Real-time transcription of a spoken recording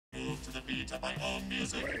move to the beat of my own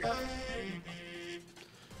music, baby.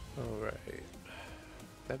 Alright.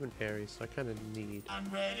 I have an Aries, so I kind of need. I'm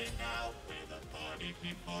ready now with the party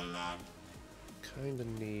people on. Kind of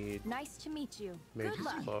need. Nice to meet you. Mage's Good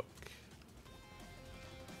luck. Cloak.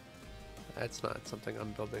 That's not something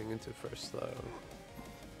I'm building into first, though.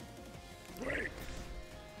 Wait.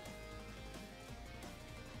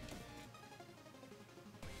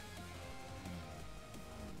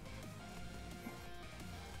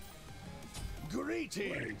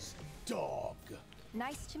 Greetings, dog.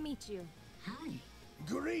 Nice to meet you. Hi.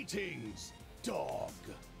 Greetings, dog.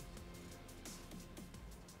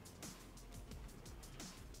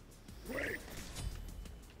 Wait.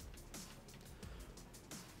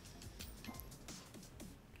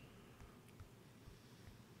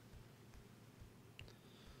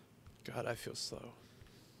 God, I feel slow.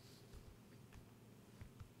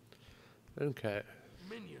 Okay.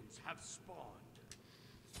 Minions have spawned.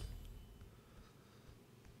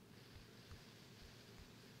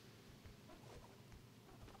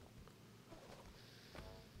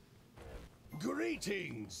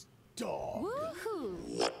 Greetings, dog.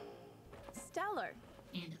 Woohoo! Stellar.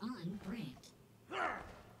 And I'm Brant.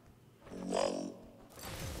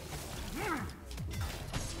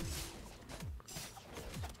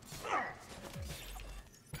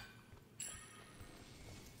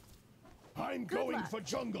 I'm Good going luck. for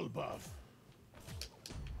jungle buff.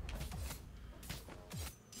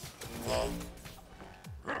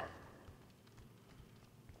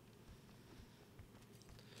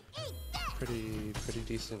 Pretty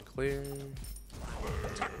decent clear.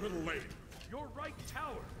 Attack middle lane. Your right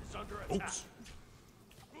tower is under attack. Oops.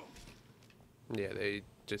 Yeah, they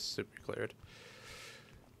just super cleared.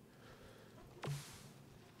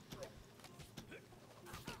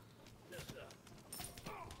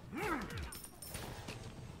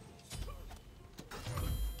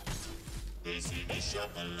 They see me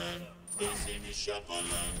shuffling, they see me shuffling.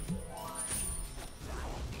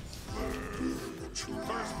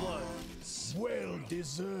 First blood. Well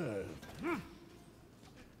deserved.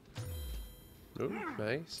 Ooh,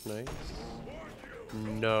 nice, nice.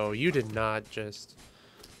 No, you did not just.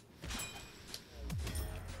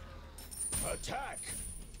 Attack.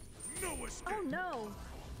 No escape. Oh no.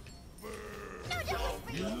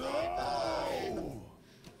 No.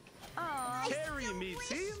 Aw. Carry me,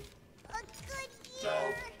 team.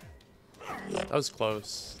 That was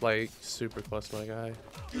close. Like, super close, my guy.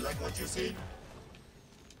 You like what you see?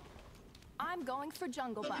 I'm going for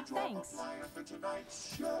jungle buff. Thanks. Flyer for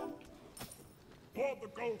tonight's show. For the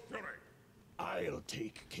Gold Fury. I'll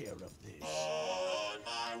take care of this. On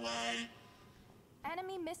my way.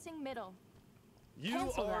 Enemy missing middle. You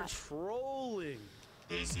Cancel are that. trolling.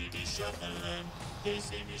 They see me shuffling, they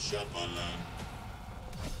see me shuffling.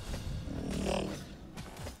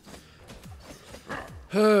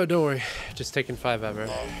 Don't worry. Just taking 5 ever.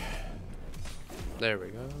 There we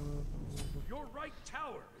go. Your right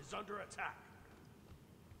tower is under attack.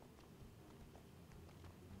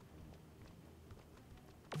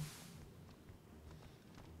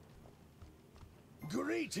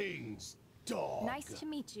 Greetings, dog. Nice to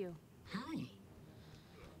meet you. Hi.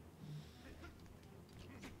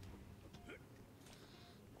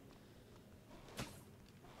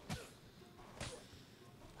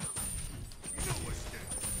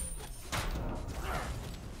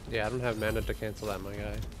 Yeah, I don't have mana to cancel that, my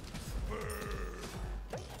guy.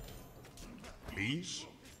 Please?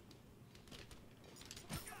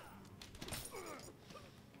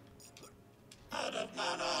 Out of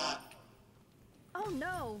mana. Oh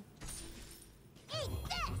no.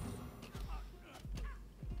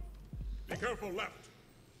 Be careful left.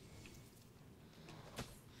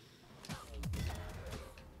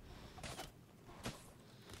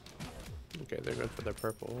 Okay, they're good for their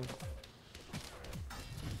purple.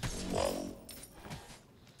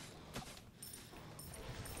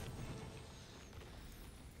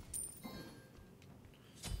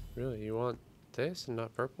 Really, you want this and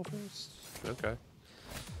not purple first? Okay.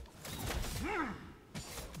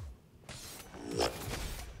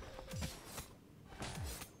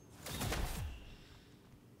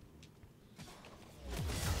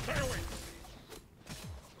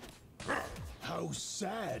 How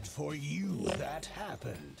sad for you that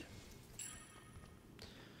happened.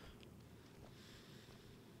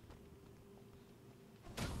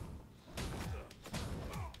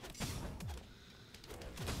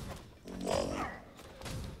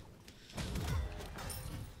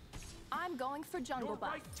 I'm going for jungle Your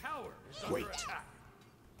buff. right tower is under Wait. attack.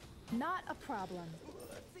 Not a problem.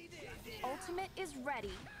 Ultimate is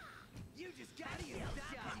ready.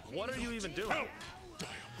 What are you even doing?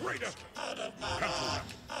 Great effort. Out of mana.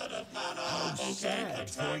 Out of mana. sad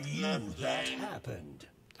for you that happened.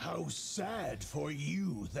 How sad for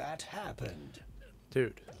you that happened.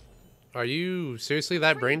 Dude, are you seriously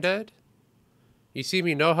that brain dead? You see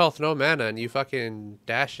me no health, no mana, and you fucking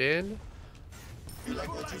dash in? You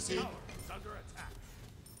like what you see? Tower is under attack.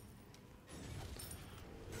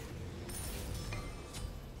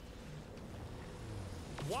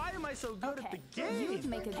 Why am I so good at the Okay, game? you'd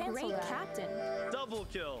make a great captain. Double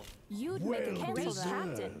kill. You'd make a Well great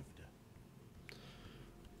deserved. captain.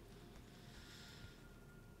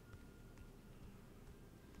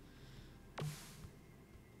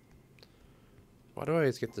 Why do I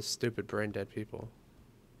always get the stupid brain dead people?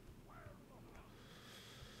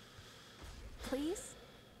 Please?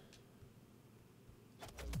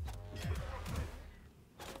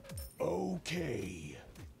 Okay.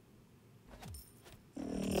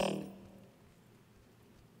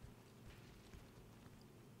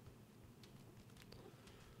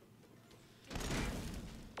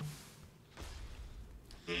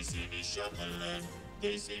 They see me shuffling.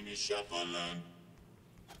 They see me shuffling.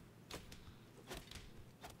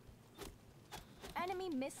 Enemy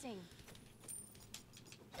missing.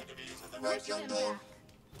 Enemies in the right Push them jungle. back.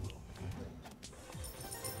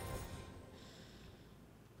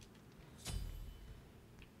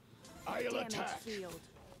 I'll Damage attack. field.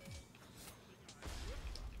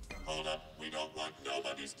 Hold up, we don't want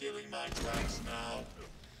nobody stealing my tracks now.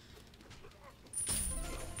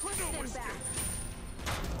 Push them back.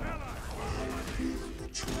 The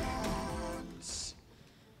trance.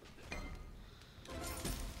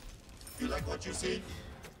 You like what you see?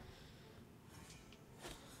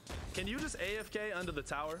 Can you just AFK under the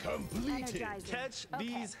tower? Completed. Energizing. Catch Okay.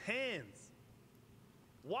 these hands.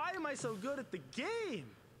 Why am I so good at the game?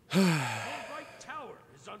 Your right tower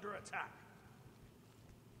is under attack.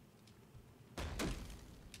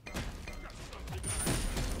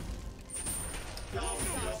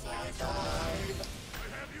 I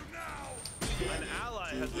have you now. An ally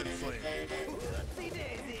has been slain.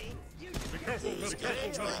 Careful, missile. They are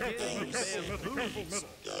getting bamboozled.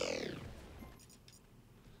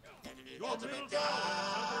 Your middle tower is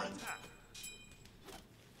under attack.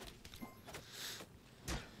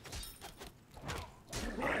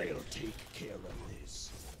 I'll take care of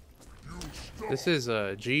this. This is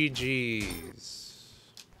GG's.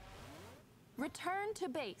 Return to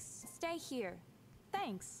base. Stay here.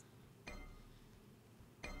 Thanks.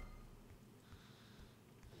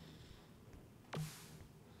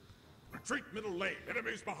 Retreat middle lane.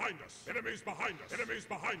 Enemies behind us. Enemies behind us. Enemies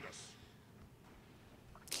behind us.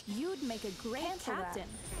 You'd make a great captain.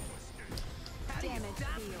 Damage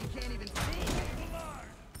field.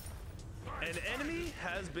 An enemy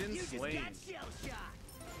has been slain.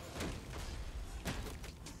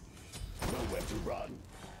 Nowhere to run.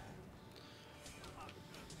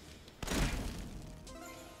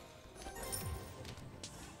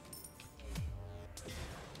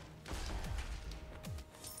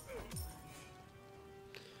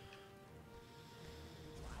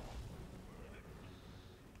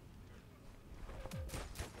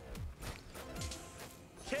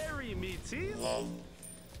 Carry me, team.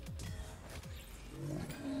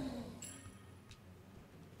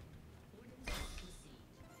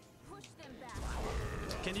 Push them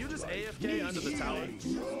back. Can you just AFK under the tower?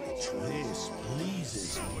 This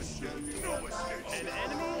pleases me. An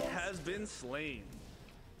enemy has been slain.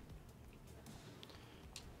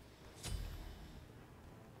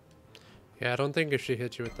 Yeah, I don't think if she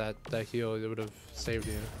hit you with that heal, it would have saved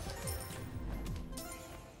you.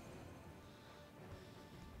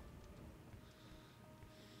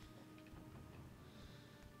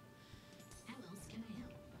 How else can I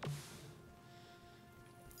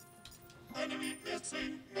help? Enemy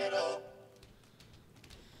missing middle.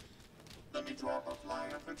 Let me drop a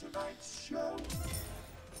flyer for tonight's show.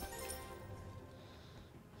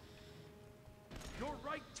 Your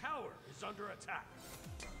right tower is under attack.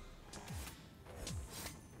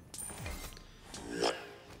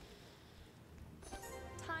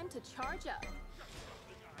 Time to charge up.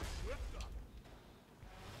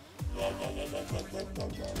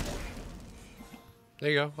 There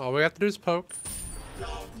you go. All we have to do is poke.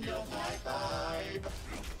 Don't kill my vibe.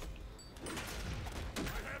 I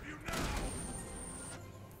have you now.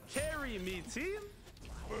 Carry me, team.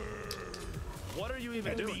 What are you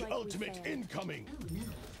even Enemy doing? Like we ultimate failed. incoming. Oh no.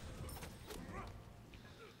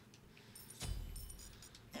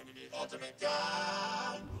 Enemy ultimate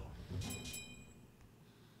down.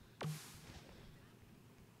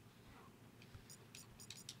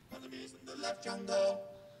 Enemies in the left jungle.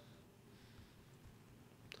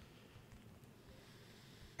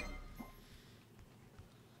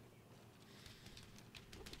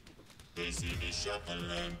 They see me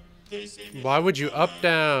shuffling. They see me. Why would you up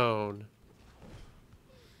down?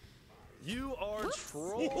 You are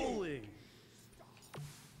trolling.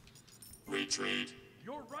 Retreat.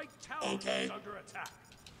 Your right tower Okay. is under attack.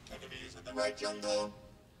 Enemies in the right jungle.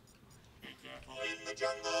 Be careful in the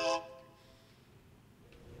jungle.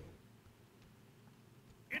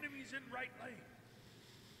 Enemies in right lane.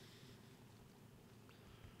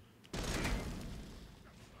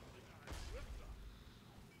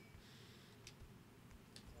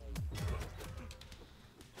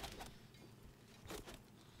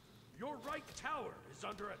 Your right tower is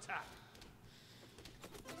under attack.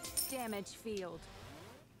 Damage field.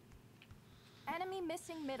 Enemy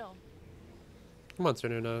missing middle. Come on,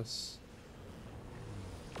 Cernunos.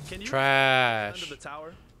 Can you Trash. under the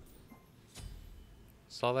tower?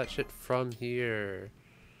 Saw that shit from here.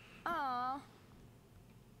 Aww.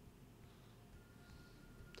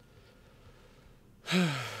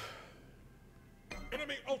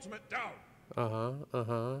 Enemy ultimate down.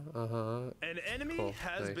 An enemy Cool.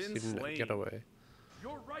 has Nice. been You didn't slain. get away.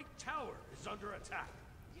 Your right tower is under attack.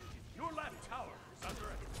 Your left tower is under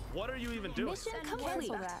attack. What are you even doing? Mission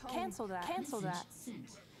complete. Cancel that. Cancel that. Cancel that.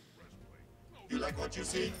 You like what you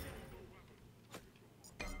see?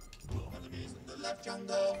 Enemies in the left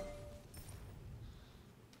jungle.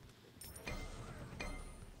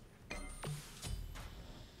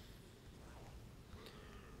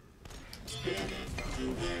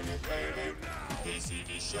 They see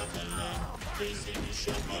me shuffling. They see me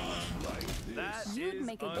shuffling. That You'd is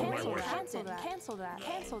make a cancel unfortunate. that. Cancel that. Cancel that.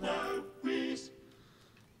 Cancel that. Please.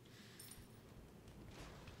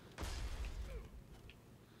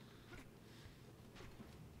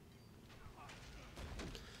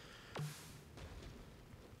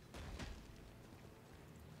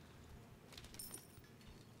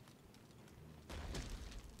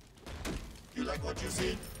 You like what you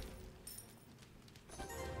see?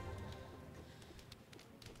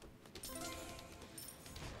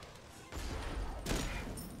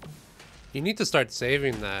 You need to start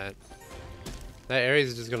saving that. That area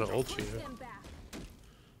is just gonna ult you. Them back.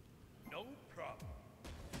 No problem.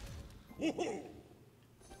 Woohoo!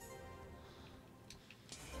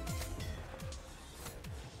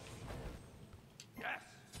 Yes.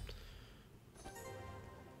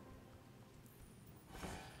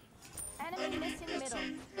 Enemy missing middle.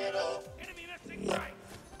 Middle. Enemy missing right.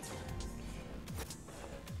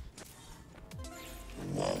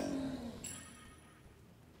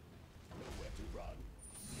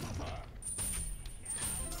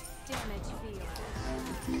 Damage field.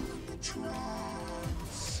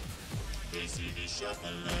 They see me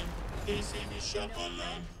shuffling. They see me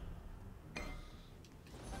shuffling.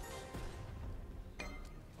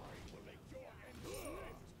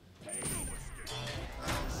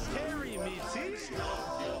 Carry me, T.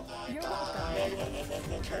 You're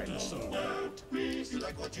welcome. Please, you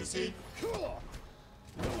like what you see?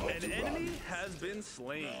 An enemy has been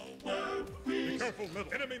slain. Be careful,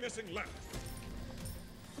 middle. Enemy missing left.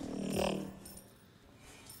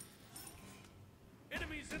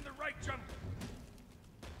 Enemies in the right jungle.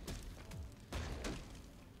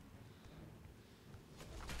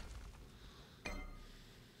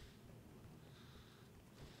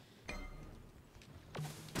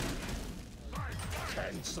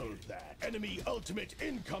 Cancel that. Enemy ultimate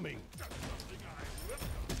incoming.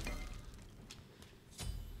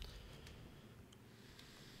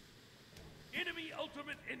 Enemy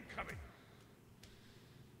ultimate incoming.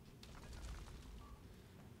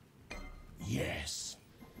 Yes.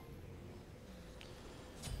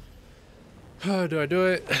 Do I do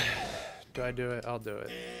it? Do I do it? I'll do it.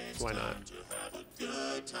 Why not? Time to have a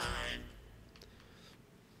good time.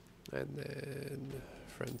 And then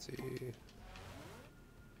frenzy.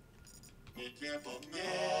 Be careful,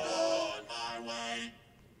 middle on my way.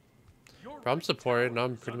 Your Bro, I'm right supported, and tower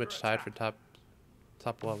I'm is pretty under much tied for attack.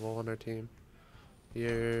 top level on our team.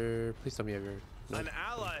 You're please tell me you have your. An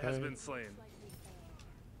ally has Okay. been slain.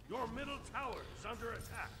 Your middle tower is under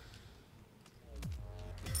attack.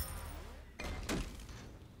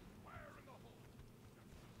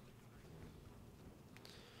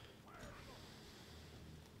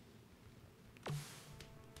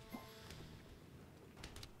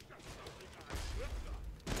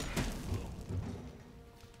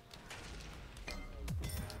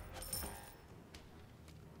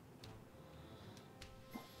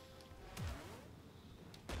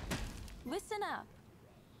 Listen up.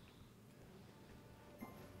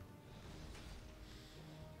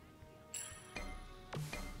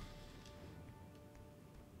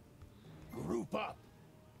 Group up.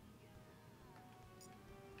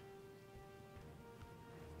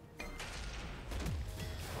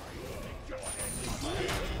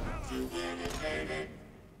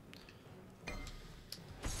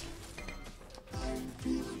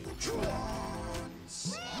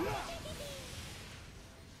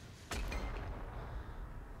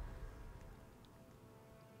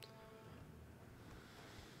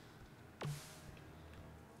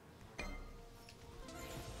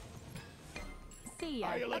 See ya.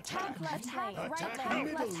 I'll Attack left lane. Attack Right lane.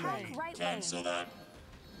 middle Attack lane. right lane. Cancel that.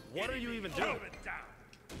 What are you even doing? Calm it down.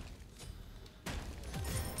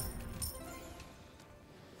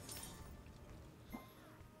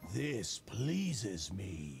 This pleases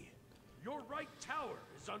me. Your right tower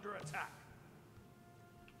is under attack.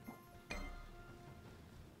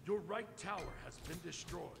 Your right tower has been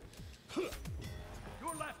destroyed.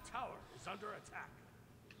 Your left tower is under attack.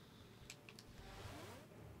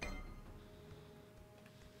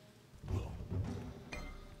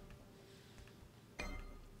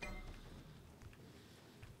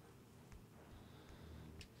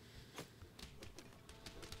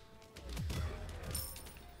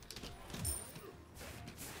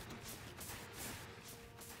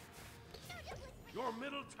 Your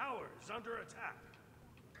middle tower is under attack.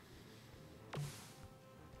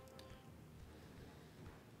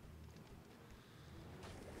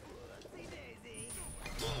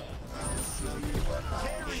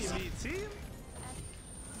 Carry me, team.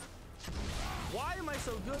 Why am I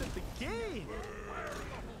so good at the game?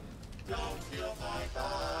 Don't feel my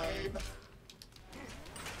vibe.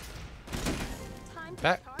 Time to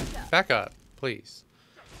Back, charge up. back up, please.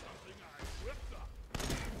 Something I whipped up.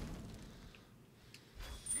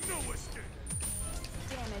 No escape.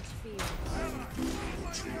 Damage field.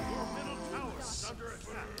 Your middle tower is under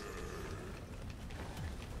attack.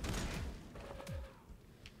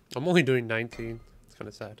 I'm only doing 19. It's kind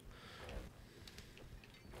of sad.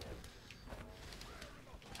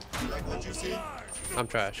 You like what you see? I'm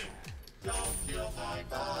trash. Don't feel my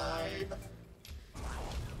vibe.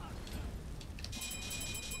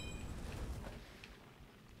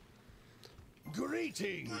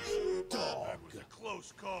 Greetings, dog. That was a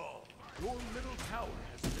close call. Your middle tower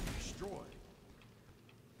has been destroyed.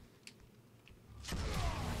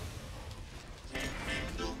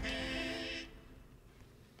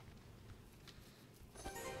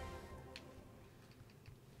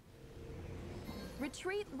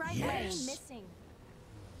 Retreat right Yes. lane missing.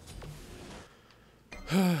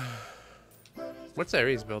 What's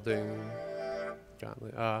Ares building?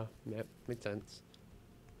 Gauntlet. Yep, makes sense.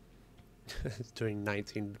 It's doing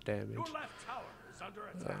 19 damage. Your left tower is under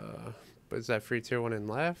attack. But is that free tier 1 and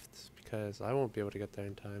left? Because I won't be able to get there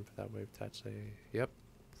in time for that wave to actually. Yep,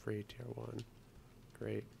 free tier 1.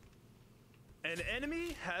 Great. An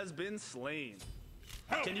enemy has been slain.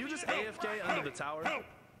 Can you just AFK under the tower?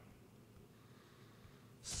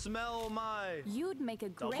 Smell my... You'd make a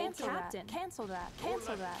great Cancel that. captain. Cancel that.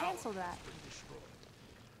 Cancel that. Cancel that.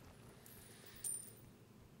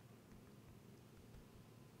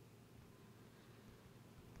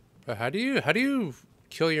 But how do you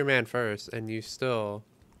kill your man first and you still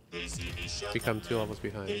They see me shuffling. become 2 levels They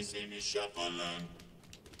behind? see me shuffling.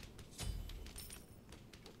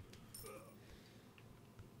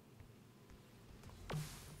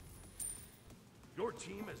 Your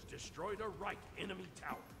team has destroyed a right enemy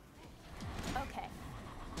tower. Okay.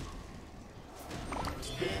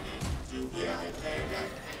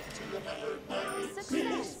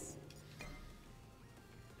 Success.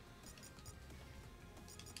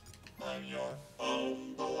 I'm your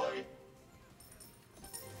own boy.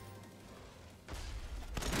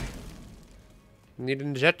 Need an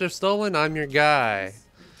objective stolen? I'm your guy.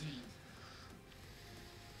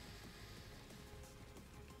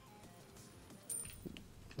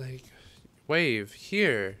 Like, wave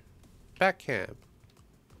here, back camp.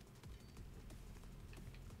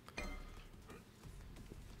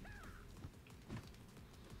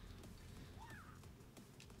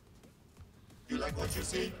 You like what you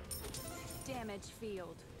see? Damage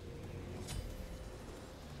field.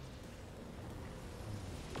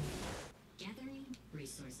 Gathering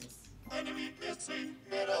resources. Enemy missing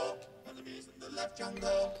middle. Enemies in the left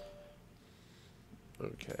jungle.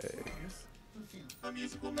 Okay. Fulfill. The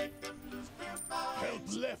music will make them lose their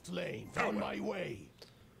minds. Help left lane. On my way.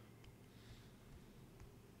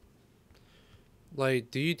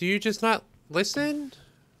 Like, do you just not listen?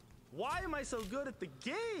 Why am I so good at the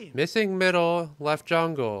game? Missing middle, left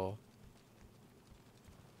jungle.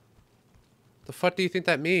 The fuck do you think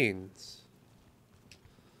that means?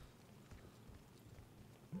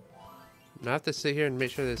 Now I have to sit here and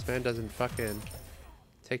make sure this man doesn't fucking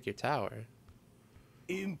take your tower.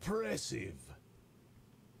 Impressive.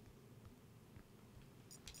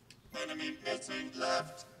 Enemy missing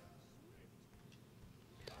left.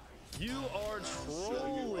 You are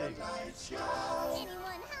trolling.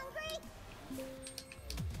 Anyone hungry?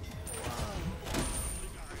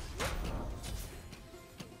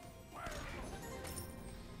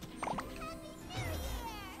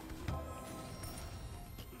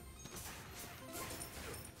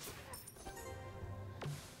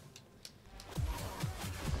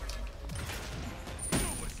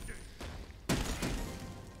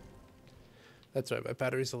 That's right, my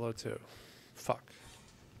battery's low too. Fuck.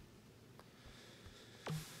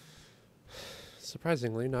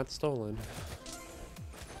 Surprisingly, not stolen.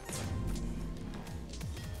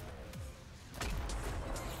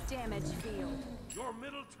 Damage field. Your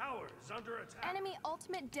middle tower is under attack. Enemy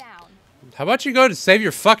ultimate down. How about you go to save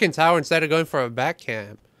your fucking tower instead of going for a back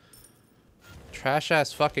camp? Trash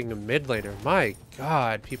ass fucking mid laner. My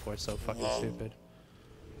god, people are so fucking stupid.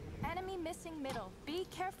 Enemy missing middle. Be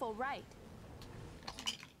careful right.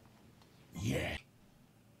 Yeah.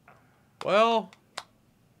 Well,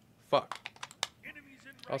 fuck. Enemies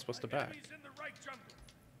in I was supposed to back. enemies in the right jungle.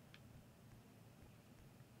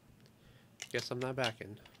 Guess I'm not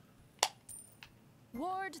backing.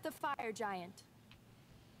 Ward the fire giant.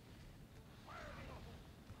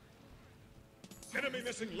 Enemy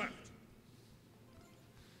missing left.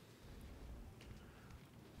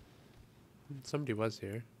 Somebody was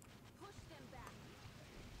here. Push them back.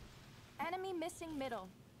 Enemy missing middle.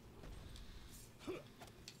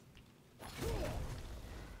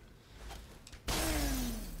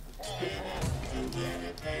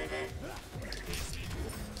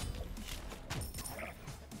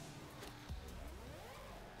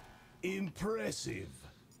 Impressive.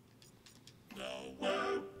 No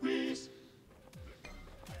worries.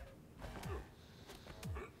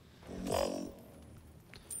 Whoa.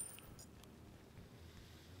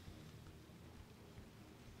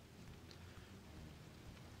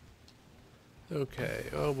 Okay.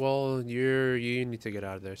 Oh well, you need to get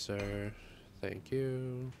out of there, sir. Thank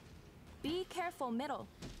you. Be careful middle.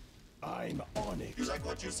 I'm on it. You like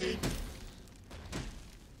what you see?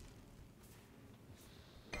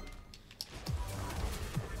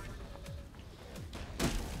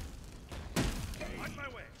 On my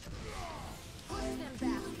way. Push them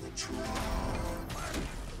back.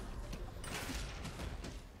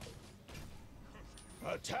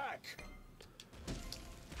 Attack.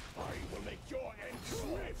 I will make your end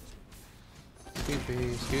swift. Excuse me.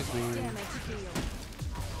 Excuse me. Damage field.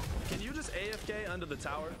 Can you just AFK under the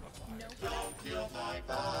tower? Don't kill my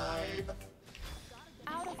vibe.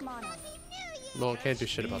 Out of mana. Well, can't do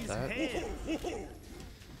shit about that. Hand. Your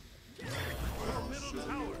middle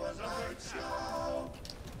tower is under attack.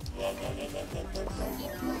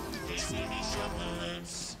 They see me shuffling.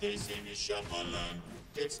 They see me shuffling.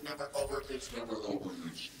 It's never over. It's never over.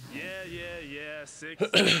 Yeah. 6,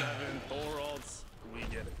 7, 4 ults. We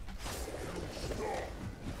get it.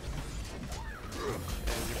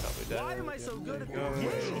 Why am I so good at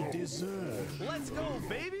this? Well deserved. Let's go,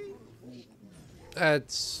 baby!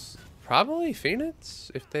 That's probably Phoenix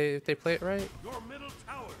if they play it right. Your middle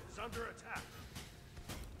tower is under attack.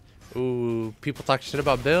 Ooh, people talk shit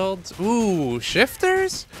about builds. Ooh,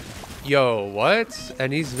 shifters? Yo, what?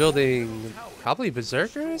 And he's building probably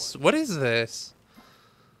berserkers? What is this?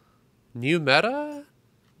 New meta?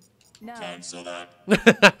 No. Cancel that.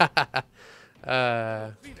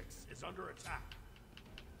 Phoenix is under attack.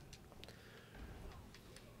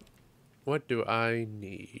 What do I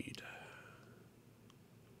need?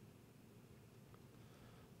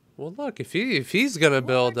 Well, look, if he's gonna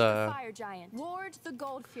build Ward the fire giant. Ward the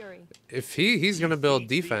gold fury. if he's gonna build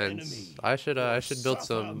Defeat the defense, enemy. I should build Suffer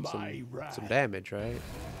some my wrath. damage, right?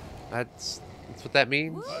 That's what that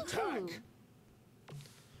means. Woohoo. Attack.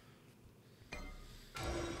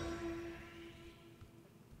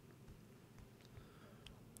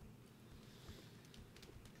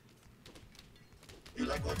 You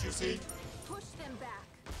like what you see? Push them back.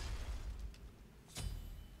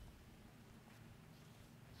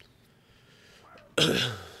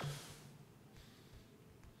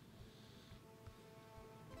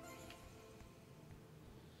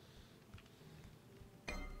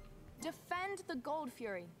 Defend the gold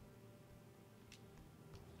fury.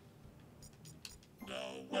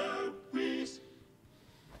 No worries.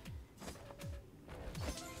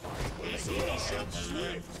 They see me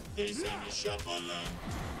shuffling. They see me shuffling.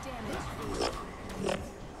 Damage.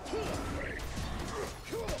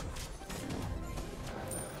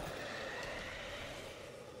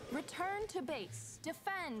 Return to base.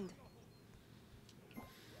 Defend.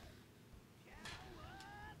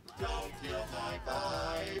 Don't kill my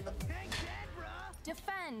vibe.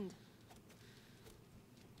 Defend.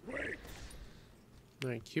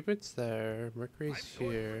 Alright, Cupid's there. Mercury's I'm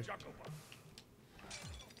going here. for Juggalo.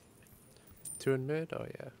 2 in mid? Oh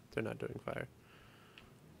yeah, they're not doing fire.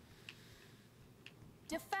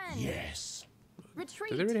 Defend. Yes.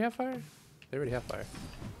 Retreat. Do they already have fire? They already have fire.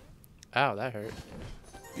 Ow, that hurt.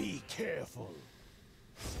 Be careful.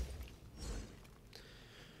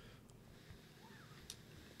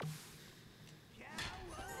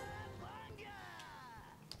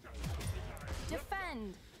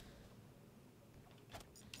 Defend.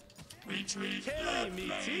 Retreat. Carry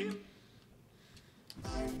me, team.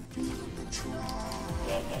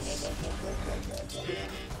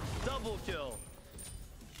 Double kill.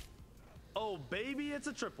 Oh, baby, it's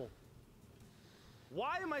a triple.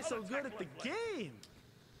 Why am I so good at the game?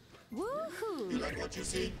 Woohoo. Like what you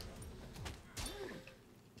see?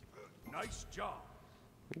 Nice job.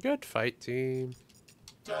 Good fight, team.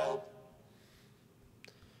 Dope.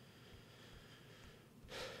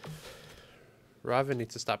 Raven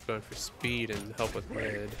needs to stop going for speed and help with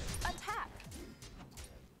mid. Attack.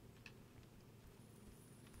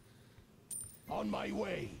 On my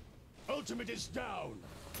way. Ultimate is down.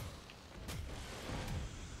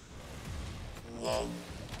 Whoa.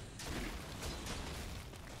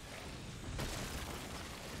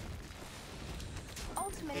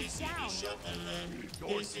 Ultimate is down. ACB shuffling.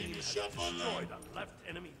 Your team ACB has shuffling. destroyed a left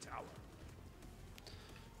enemy tower.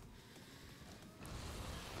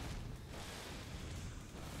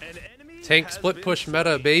 An enemy Tank has split been push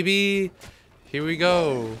meta, slain. baby. Here we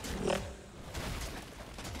go.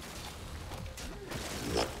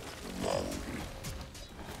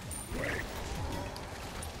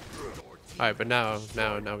 All right, but now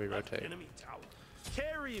we Left rotate. enemy tower.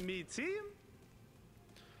 Carry me, team.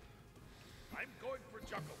 I'm going for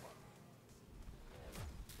Juggalo.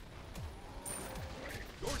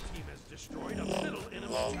 Your team has destroyed a middle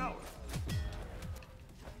enemy tower.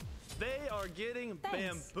 They are getting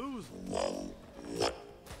Thanks. bamboozled.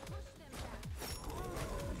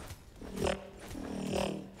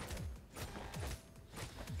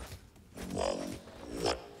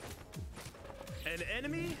 An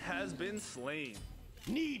enemy has been slain.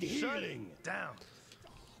 Need Shut healing. down.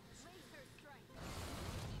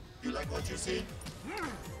 You like what you see?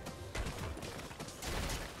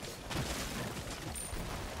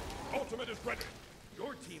 Ultimate is ready.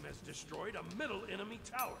 Your team has destroyed a middle enemy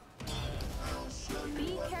tower.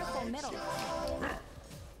 Be careful, middle.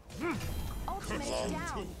 Ultimate is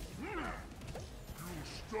down.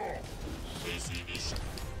 ACB sh-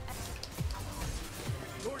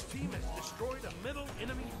 Your team has destroyed a middle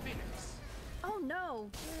enemy phoenix. Oh no.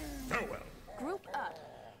 Farewell. Group up.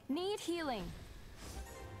 Need healing.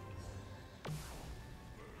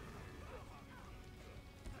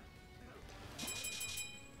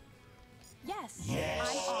 Yes. I'm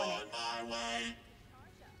on it. On my way.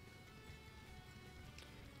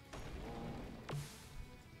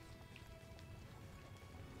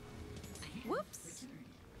 Whoops.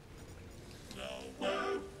 No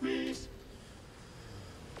worries.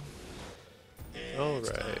 All It's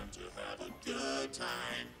right. time to have a good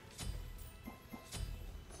time.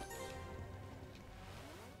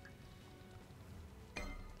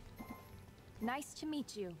 Nice to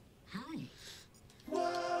meet you. Hi.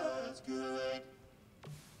 What's good?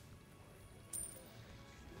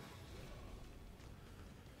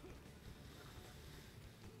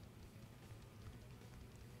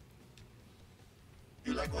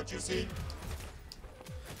 You like what you see?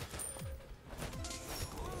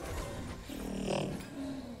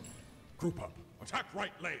 Group up. Attack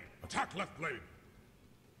right lane. Attack left lane.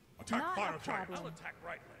 Attack Not fire a giant. problem. I'll attack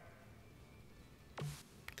right lane.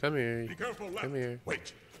 Come here. Be careful left. Come here.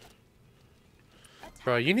 Wait.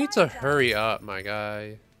 Bro, you need to hurry up, my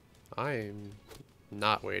guy. I'm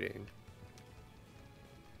not waiting.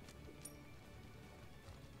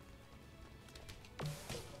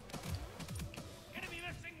 Enemy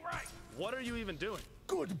missing right. What are you even doing?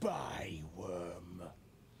 Goodbye, worm.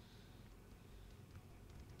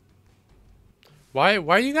 Why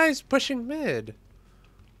are you guys pushing mid?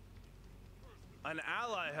 An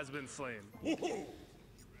ally has been slain. Woohoo!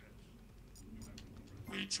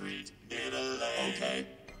 Retreat. Middle lane. Okay.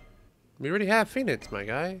 We already have Phoenix, my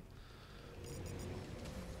guy.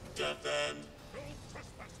 Defend. No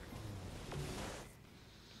trespassing.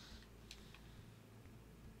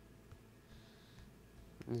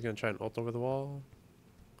 He's gonna try and ult over the wall.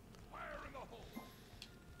 Fire in the hole.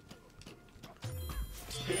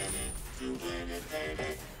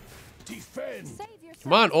 Defend. Save yourself.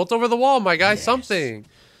 Come on, ult over the wall, my guy. Something.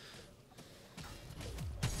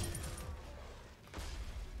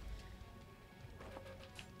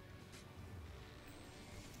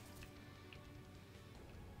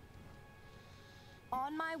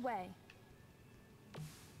 On my way.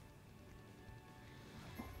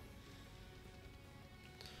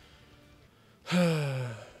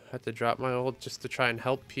 Had to drop my ult just to try and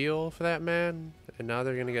help peel for that man, and now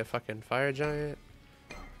they're gonna get fucking fire giant.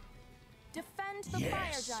 Defend the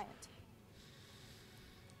Yes. fire giant.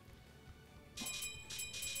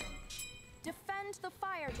 Defend the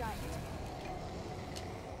fire giant.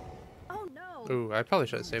 Oh no. Ooh, I probably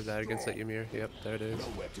should have saved that against that Ymir. Yep, there it is.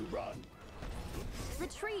 Nowhere to run.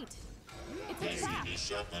 Retreat. It's They see attack. me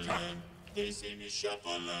shuffling. They see me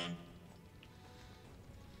shuffling.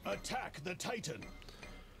 Attack the Titan.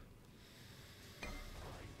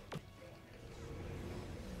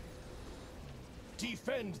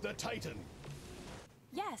 Defend the Titan.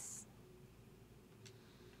 Yes.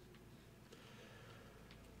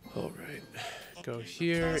 All right, go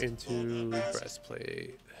here into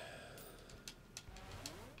breastplate.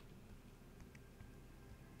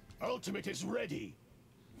 Ultimate is ready.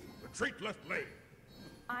 Retreat left lane.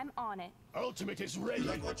 I'm on it. Ultimate is ready.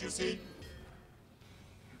 Like what you see?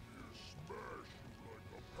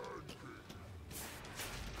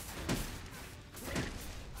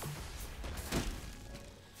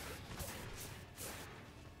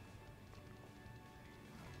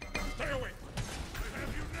 Stay away. I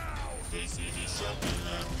have you now. They see me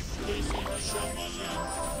shuffling. They see me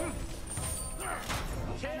shuffling.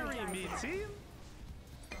 Carry me, team.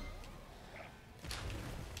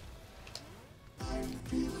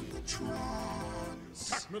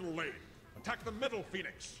 Attack middle lane. Attack the middle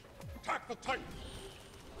Phoenix. Attack the Titan.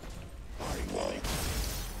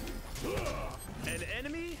 An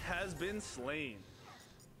enemy has been slain.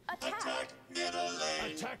 Attack. Attack middle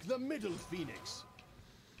lane. Attack the middle Phoenix.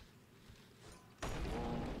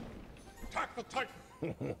 Attack the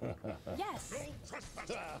Titan. Yes.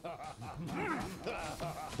 Trespass.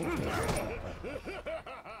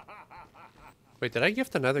 Wait, did I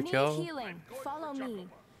gift another Need kill? healing. Follow me.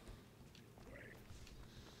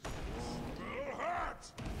 It'll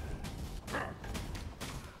hurt.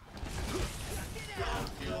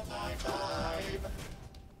 Feel my vibe.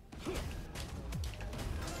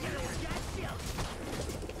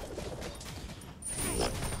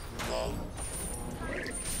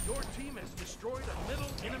 Your team has destroyed a middle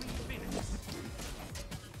enemy Phoenix.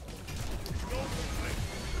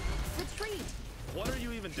 Retreat. What are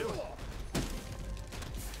you even doing?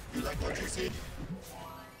 You like what you see?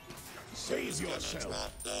 Save yourself.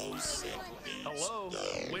 Drop those sick beats. Hello?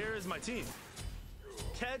 Where is my team?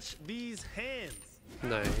 Catch these hands.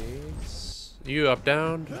 Nice. You up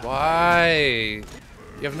down? Why?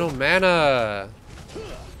 You have no mana.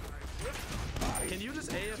 Can you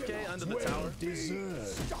just AFK under the tower?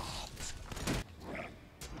 Deserved.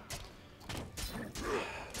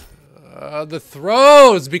 The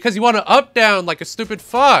throws because you want to up down like a stupid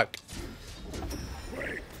fuck.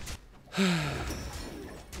 Defend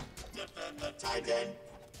the Titan.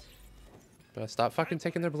 But stop fucking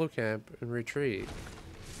taking their blue camp and retreat.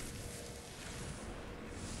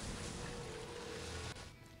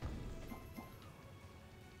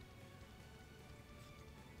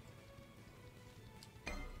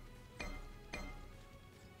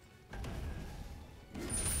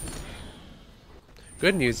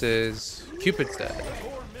 Good news is Cupid's dead.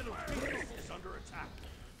 Your middle Phoenix is under attack.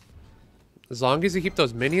 As long as you keep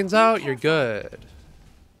those minions out, you're good.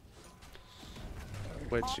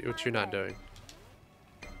 Which you're not doing.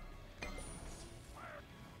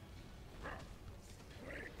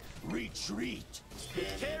 Retreat.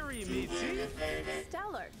 Carry me, team.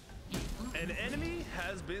 Stellar. An enemy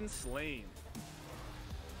has been slain.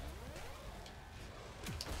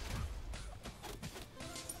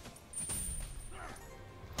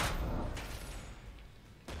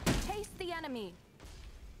 Chase the enemy.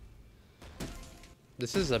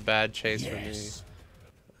 This is a bad chase for me. Yes.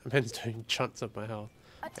 I'm doing chunks of my health.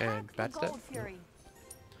 Attack And the bad step. Gold Fury.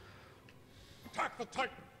 Attack the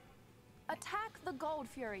Titan. Attack the Gold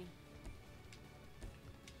Fury.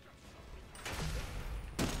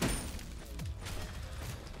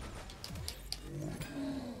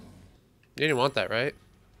 You didn't want that, right?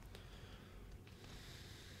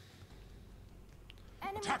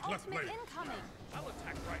 Enemy Attack left ultimate lane. incoming. I'll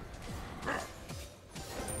attack right.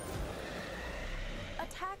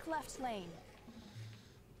 Attack left lane.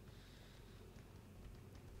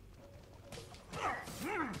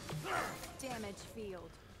 Damage field.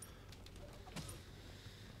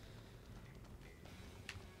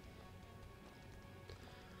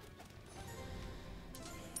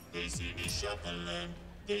 They see me shuffling.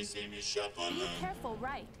 They see me Be shuffling. careful,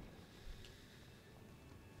 right?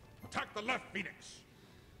 Attack the left Phoenix.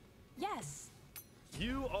 Yes.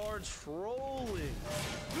 You are trolling.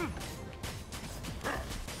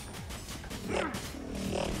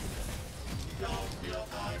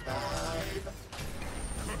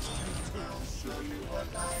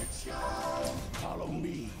 Follow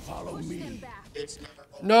me, follow Push them me. back.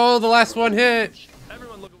 No, the last one hit.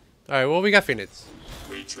 Everyone look. All right, well we got Phoenix.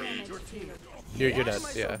 Damage field. You're Why dead. am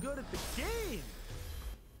I Yeah. so good at the game?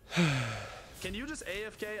 Can you just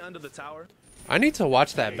AFK under the tower? I need to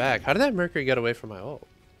watch that back. How did that Mercury get away from my ult?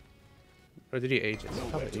 Or did he Aegis?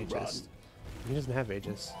 Probably Aegis. He doesn't have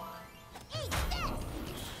Aegis.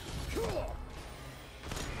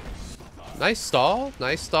 Nice stall.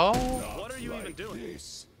 Nice stall. What are you even doing?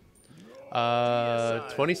 This.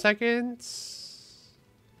 20 seconds.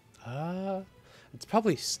 It's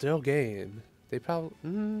probably still game. They probably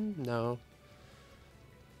no.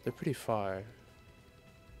 They're pretty far.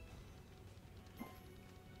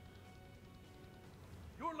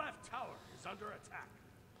 Your left tower is under attack.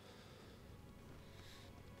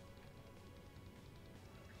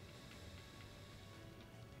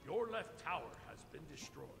 Your left tower has been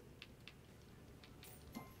destroyed.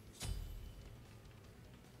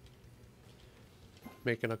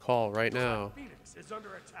 Making a call right now. Phoenix is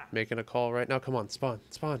under attack. Making a call right now. Come on, spawn,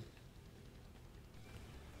 spawn.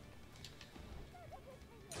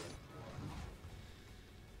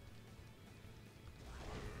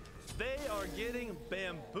 They are getting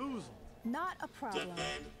bamboozled. Not a problem.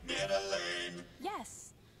 Defend middle lane.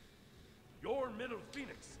 Yes. Your middle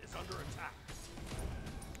Phoenix is under attack.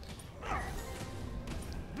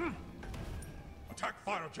 Attack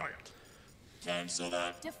Fire Giant. Cancel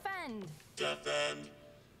that. Defend. Defend.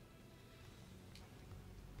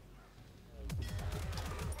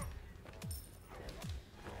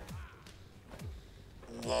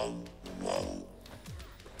 Whoa, whoa.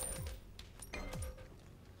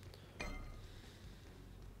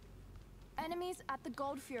 Enemies at the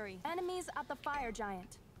Gold Fury. Enemies at the Fire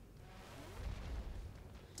Giant.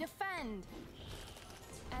 Defend.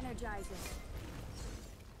 Energizing.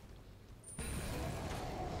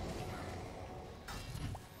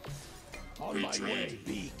 On my way.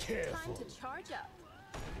 Be Time careful. to charge up.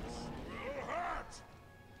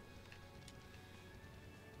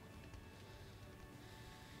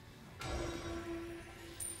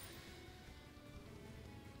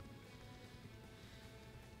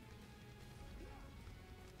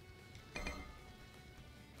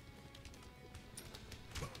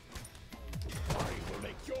 I will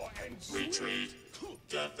make your end sweet. Retreat.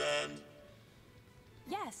 Defend.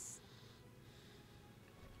 Yes.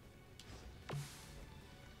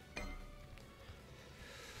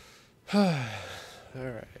 All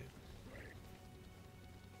right.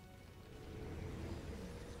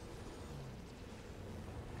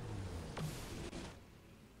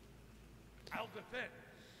 I'll defend.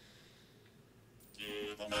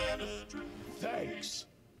 Give a man a drink. Thanks.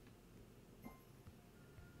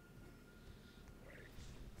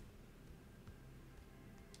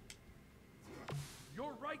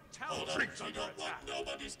 Your right tower Hold on, is I under don't want attack.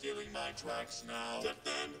 nobody stealing my tracks now.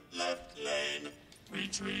 Defend left lane.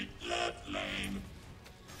 Retreat left lane.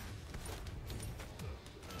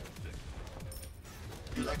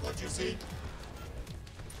 You like what you see?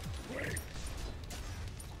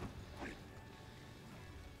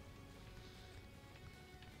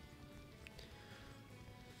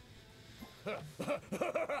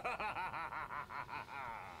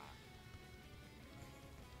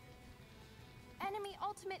 Enemy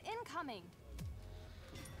ultimate incoming.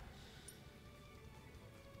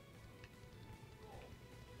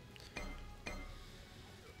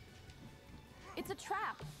 It's a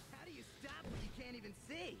trap. How do you stop when you can't even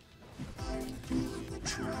see?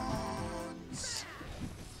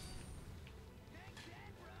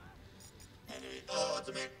 Enemy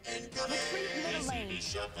ultimate incoming. Retreat They middle see lane. me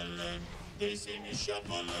shuffling. They see me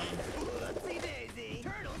shuffling. Oopsie daisy.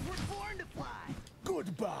 Turtles were born to fly.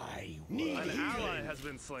 Goodbye. Need An ally healing. has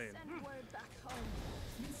been slain. Send word back home.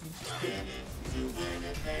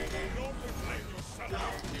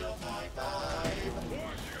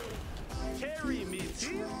 Carry me,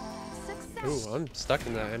 team. Success. Ooh, I'm stuck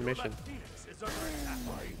in that animation. Phoenix is under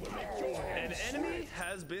attack. An enemy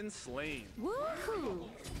has been slain. Woohoo!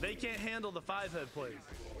 They can't handle the 5-head plays.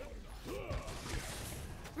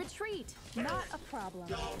 Retreat. Not a problem.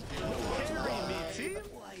 Carry me, team.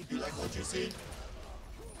 You like what you see?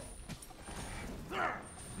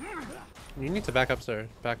 You need to back up, sir.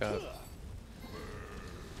 Back up.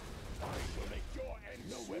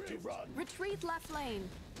 Nowhere to run. Retreat left lane.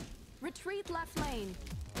 Retreat left lane.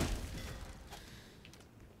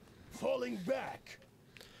 Falling back.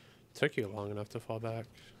 Took you long enough to fall back.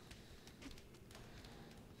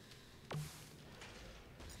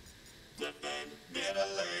 Defend middle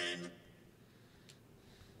lane.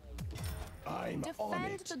 I'm on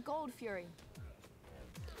Defend it. the Gold Fury.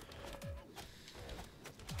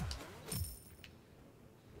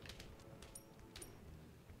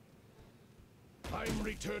 I'm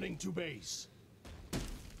returning to base.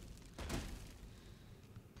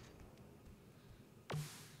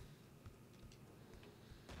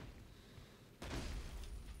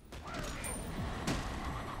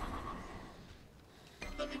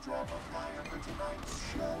 Let me drop a flyer for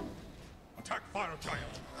tonight's show. Attack Fire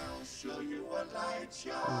Giant! I'll show you a light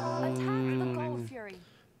show. Attack the Gold Fury.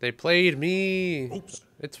 They played me. Oops.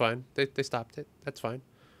 It's fine. They stopped it. That's fine.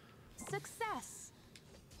 Success.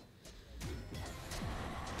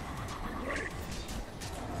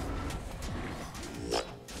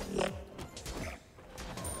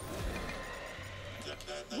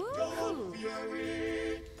 Woohoo!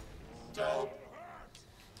 Fury. Dope.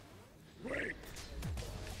 Wait!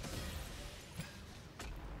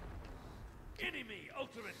 Enemy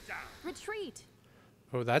ultimate down! Retreat.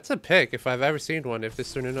 Oh, that's a pick if I've ever seen one. If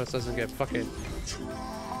this Sununos doesn't get fucking.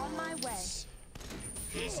 On my way.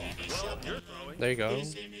 There you go.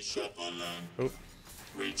 See me shuffling. Oh,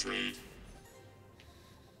 Retreat.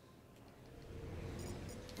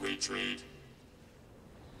 Retreat.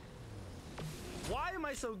 Why am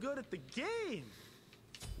I so good at the game?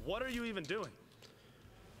 What are you even doing?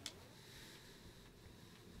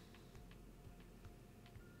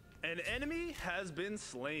 An enemy has been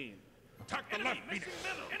slain. Attack the left! Missing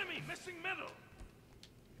middle! Enemy missing middle!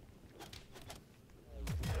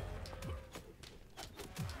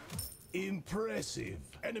 Impressive.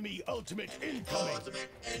 Enemy ultimate incoming. Ultimate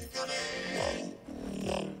incoming.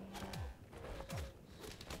 Whoa.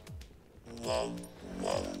 Whoa.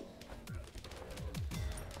 Whoa.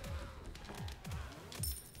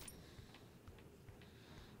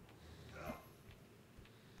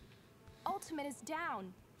 Ultimate is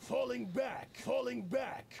down. Falling back. Falling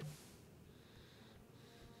back.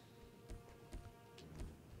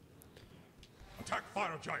 Attack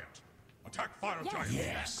Fire Giant! Attack Fire Yes. Giant!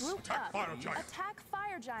 Yes. Group Attack up. Fire Giant! Attack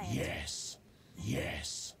Fire Giant. Yes.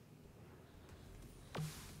 Yes.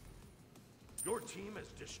 Your team has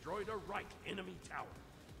destroyed a right enemy tower.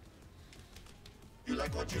 You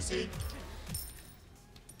like what you see?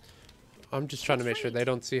 I'm just trying to make sure they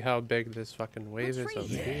don't see how big this fucking wave is Retreat. over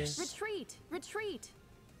here. Yes. Retreat. Retreat.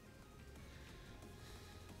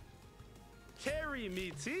 Carry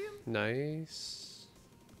me, team. Nice.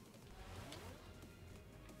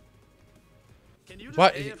 Can you just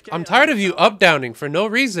What? AFK I'm tired on of you the tower? up downing for no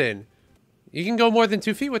reason. You can go more than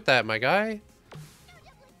 2 feet with that, my guy.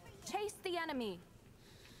 Chase the enemy.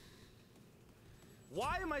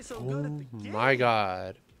 Why am I so good at the Oh game? my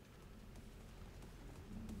god.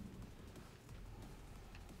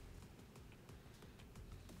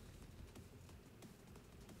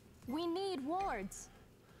 We need wards.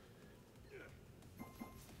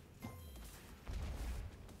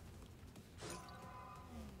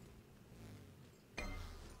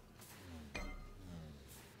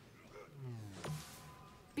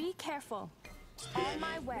 Be careful. On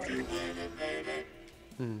my way.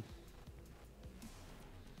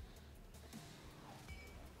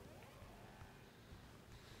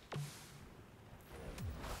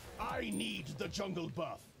 I need the jungle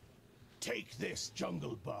buff. Take this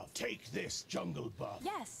jungle buff. Take this jungle buff.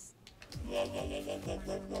 Yes.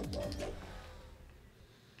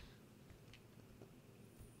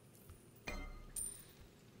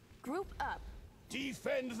 Group up.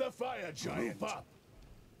 Defend the fire giant. Group up.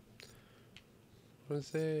 What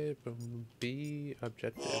was it? Boom, B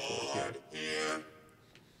objective over here.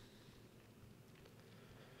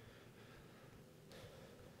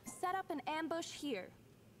 Set up an ambush here.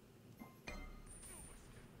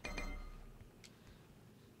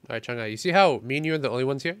 Alright, Chang'e, you see how me and you are the only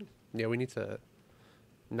ones here? Yeah, we need to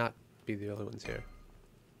not be the only ones here.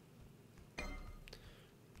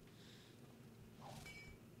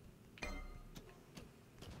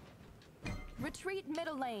 Retreat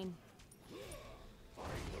middle lane. I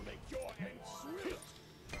will make your end swift.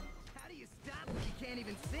 How do you stop when you can't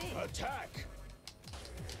even see? Attack.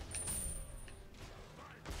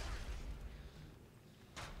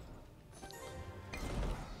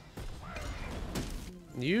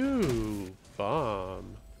 You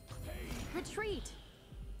bomb. Retreat.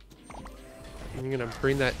 You're gonna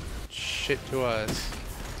bring that shit to us.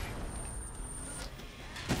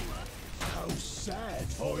 How sad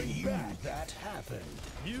for you that happened.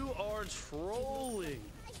 You are trolling.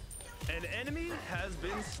 An enemy has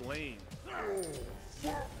been slain.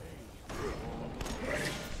 But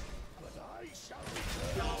I shall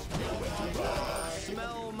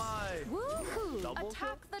Smell my Woohoo! double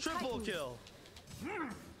Attack kill? the Triple Titans. kill.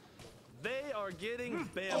 They are getting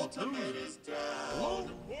bamboozled.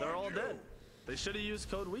 They're all dead. They should have used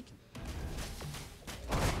code weaken.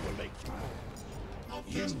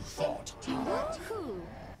 You fought. Who?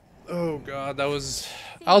 Oh god, that was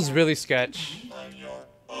really sketch. I'm your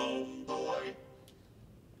own boy.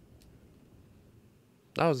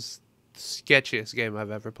 That was the sketchiest game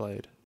I've ever played.